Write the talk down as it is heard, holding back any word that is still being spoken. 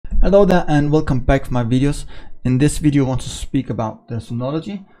Hello there and welcome back to my videos. In this video I want to speak about the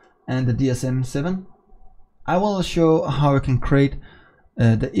Synology and the DSM 7. I will show how you can create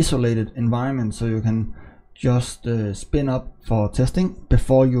the isolated environment so you can just spin up for testing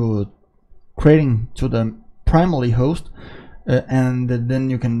before you're creating to the primary host, and then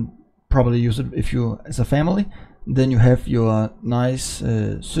you can probably use it if you as a family. Then you have your nice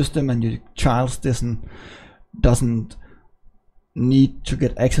system and your child doesn't need to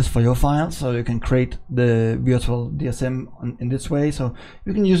get access for your files, so you can create the virtual DSM in this way. So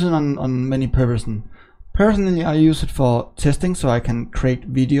you can use it on many purposes. Personally, I use it for testing, so I can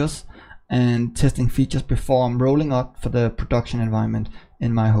create videos and testing features before I'm rolling out for the production environment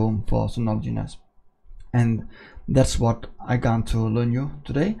in my home for Synology NAS. And that's what I got to learn you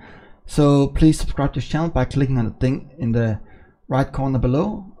today. So please subscribe to this channel by clicking on the thing in the right corner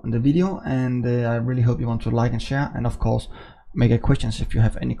below on the video, and I really hope you want to like and share, and of course make a questions if you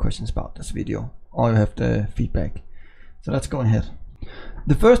have any questions about this video or you have the feedback. So let's go ahead.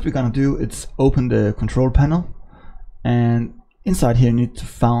 The first we're gonna do is open the control panel, and inside here you need to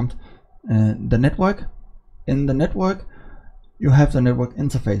find the network. In the network you have the network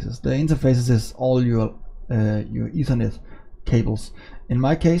interfaces. The interfaces is all your Ethernet cables. In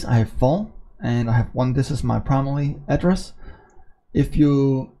my case I have 4 and I have one. This is my primary address. If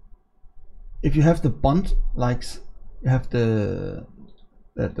you have the bond, like you have the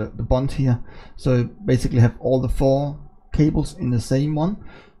bond here, so you basically have all the 4 cables in the same one,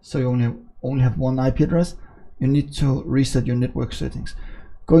 so you only have one IP address. You need to reset your network settings.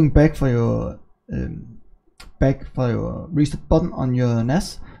 Going back for your reset button on your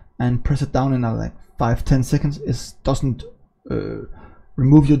NAS and press it down in like 5-10 seconds. It doesn't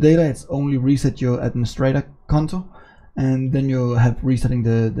remove your data, it's only reset your administrator console, and then you have resetting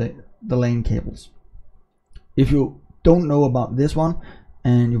the LAN cables. If you don't know about this one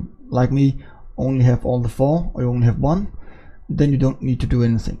and you, like me, only have all the 4 or you only have one, then you don't need to do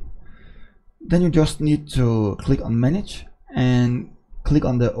anything. Then you just need to click on manage and click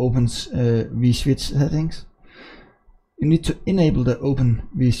on the open vSwitch settings. You need to enable the open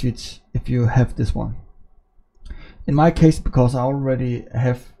vSwitch if you have this one. In my case, because I already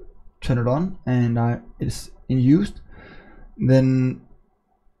have turned it on and it's in use, then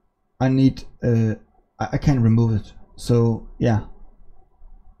I need I can remove it. So yeah,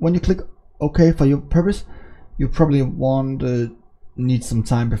 when you click OK for your purpose, you probably won't need some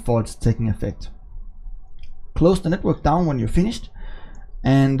time before it's taking effect. Close the network down when you're finished,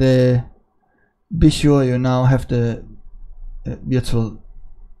 and be sure you now have the virtual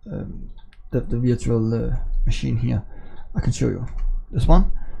machine here. I can show you this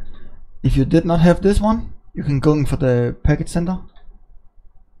one. If you did not have this one, you can go in for the package center.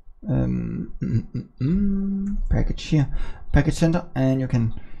 Package center, and you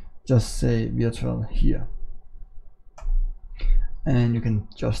can just say virtual here, and you can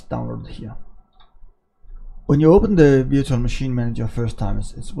just download it here. When you open the virtual machine manager first time,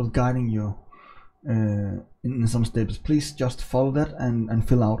 it will guiding you in some steps. Please just follow that and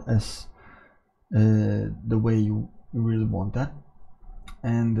fill out as the way you really want that.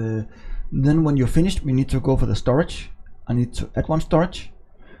 And then when you're finished, we need to go for the storage. I need to add one storage,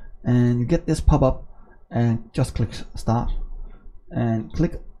 and you get this pop-up and just click start and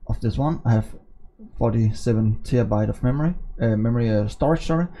click of this one. I have 47 TB of memory storage,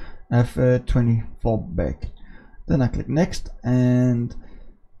 sorry. I have 24 back. Then I click next, and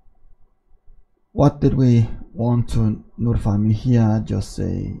what did we want to notify me here? I just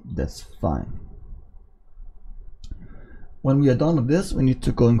say that's fine. When we are done with this, we need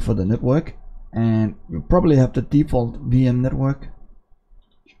to go in for the network, and you probably have the default VM network.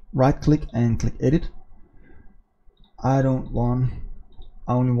 Right click and click edit. I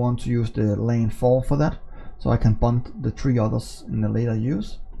only want to use the LAN 4 for that, so I can bond the 3 others in the later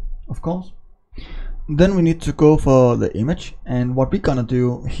use, of course. Then we need to go for the image, and what we're gonna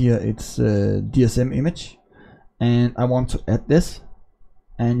do here, it's a DSM image, and I want to add this.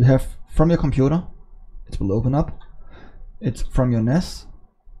 And you have from your computer, it will open up. It's from your NAS.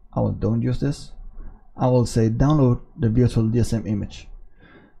 Don't use this. I will say download the virtual DSM image.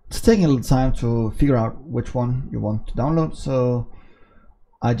 It's taking a little time to figure out which one you want to download, so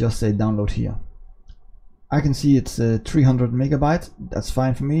I just say download here. I can see it's 300 megabytes. That's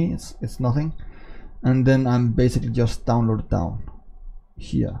fine for me. It's nothing. And then I'm basically just download it down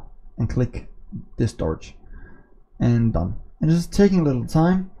here and click this storage and done. And it's taking a little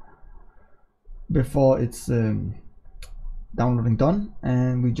time before it's downloading done,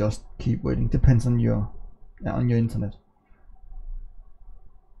 and we just keep waiting. Depends on your internet.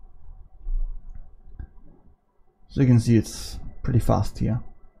 So you can see it's pretty fast here.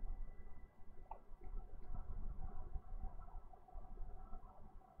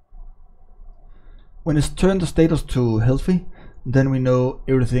 When it's turned the status to healthy, then we know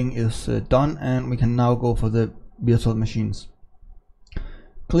everything is done and we can now go for the virtual machines.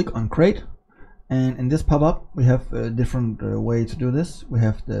 Click on create, and in this pop-up we have a different way to do this. We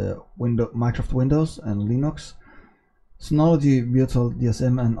have the Microsoft Windows and Linux, Synology Virtual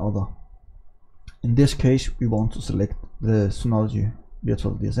DSM and other. In this case we want to select the Synology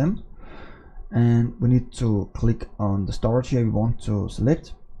Virtual DSM, and we need to click on the storage here we want to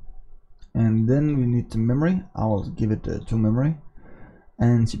select, and then we need the memory. I will give it 2 memory,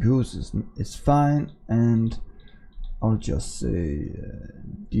 and CPU is fine, and I'll just say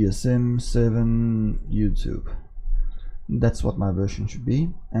DSM 7 YouTube. That's what my version should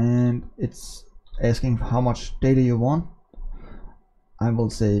be, and it's asking how much data you want. I will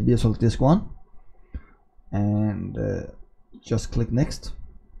say virtual disk 1, and just click next,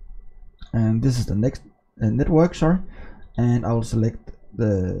 and this is the next network, sorry, and I will select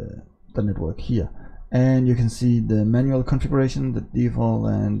the network here, and you can see the manual configuration, the default,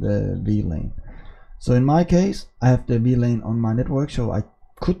 and the VLAN. So in my case I have the VLAN on my network, so I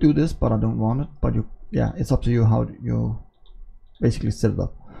could do this, but I don't want it. But yeah, it's up to you how you basically set it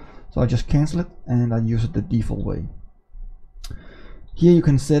up. So I just cancel it and I use it the default way. Here you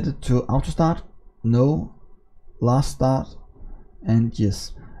can set it to auto start, no, last start, and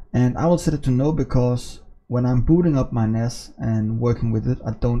yes. And I will set it to no because when I'm booting up my NAS and working with it,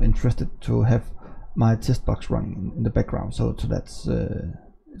 I don't interested to have my test box running in the background. So that's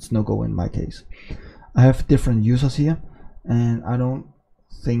it's no go in my case. I have different users here, and I don't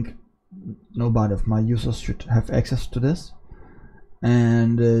think nobody of my users should have access to this.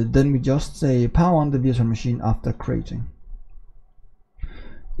 And then we just say power on the virtual machine after creating.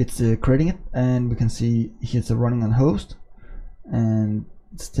 It's creating it, and we can see here's a running on host, and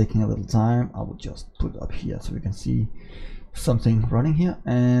it's taking a little time. I will just put it up here so we can see something running here,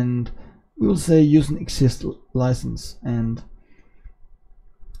 and we will say use an exist license, and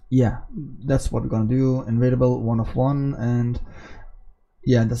yeah, that's what we're gonna do. Available 1 of 1, and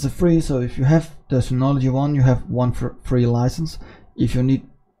yeah, that's a free. So if you have the Synology one, you have 1 free license. If you need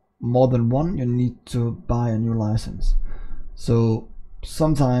more than 1, you need to buy a new license. So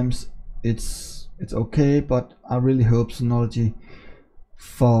sometimes it's okay, but I really hope Synology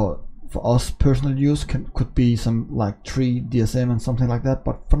for us personal use could be some like 3 DSM and something like that,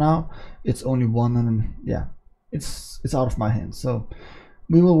 but for now it's only 1, and yeah, it's out of my hands. So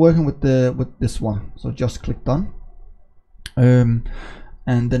we will working with this one, so just click done, and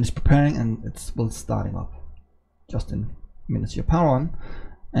then it's preparing and it's starting up just in minutes. Your power on,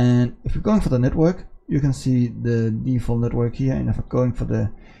 and if you're going for the network, you can see the default network here, and if I'm going for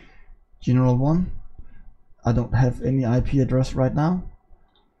the general one, I don't have any IP address right now,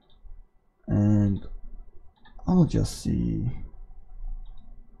 and I'll just see.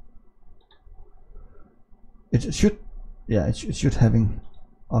 It should, yeah, it should having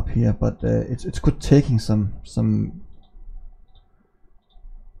up here, but it's good taking some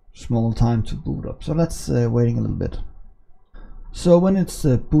small time to boot up. So let's waiting a little bit. So when it's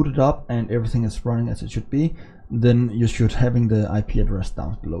booted up and everything is running as it should be, then you should having the IP address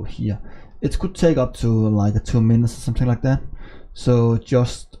down below here. It could take up to like 2 minutes or something like that, so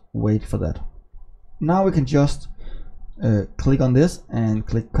just wait for that. Now we can just click on this and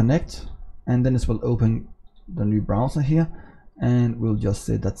click connect, and then it will open the new browser here, and we'll just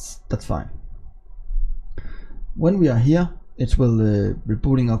say that's fine. When we are here, it will be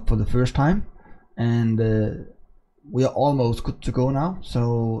booting up for the first time, and we are almost good to go now,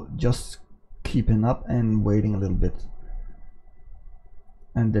 so just keeping up and waiting a little bit,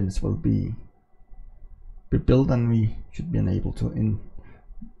 and then it will be built, and we should be able to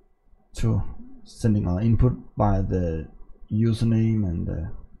sending our input by the username and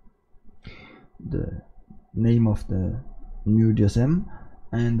the name of the new DSM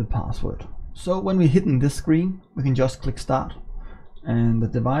and the password. So when we hit in this screen, we can just click start, and the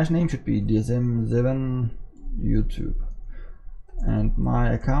device name should be DSM 7 YouTube, and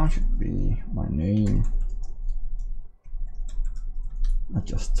my account should be my name. I'm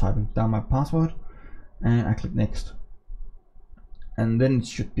just typing down my password, and I click next, and then it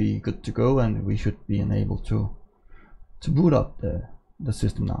should be good to go, and we should be able to boot up the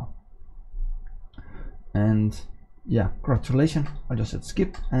system now. And yeah, congratulations. I just hit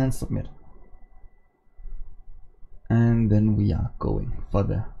skip and submit, and then we are going for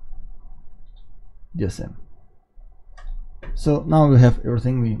the DSM. So now we have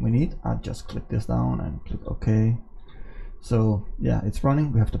everything we need. I just click this down and click OK. So yeah, it's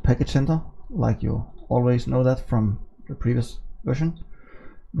running. We have the package center, like you always know that from the previous version.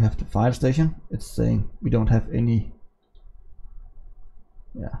 We have the file station. It's saying we don't have any.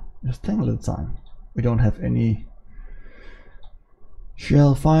 Yeah, just taking a little time. we don't have any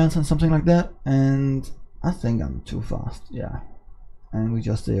shell files and something like that. And I think I'm too fast, yeah. And we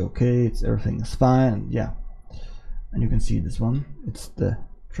just say okay, everything is fine, and yeah. And you can see this one, it's the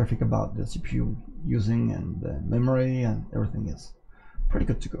traffic about the CPU using and the memory, and everything is pretty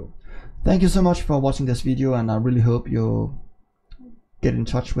good to go. Thank you so much for watching this video, and I really hope you get in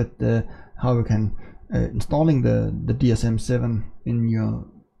touch with how you can installing the DSM-7 in your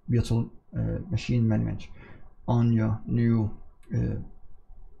virtual machine management on your new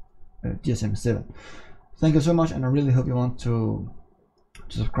DSM-7. Thank you so much, and I really hope you want to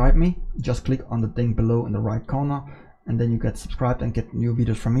subscribe me. Just click on the thing below in the right corner, and then you get subscribed and get new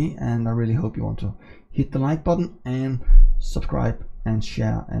videos from me. And I really hope you want to hit the like button and subscribe and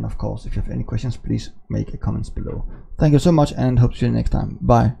share, and of course if you have any questions, please make a comments below. Thank you so much, and hope to see you next time.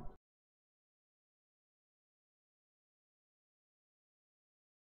 Bye.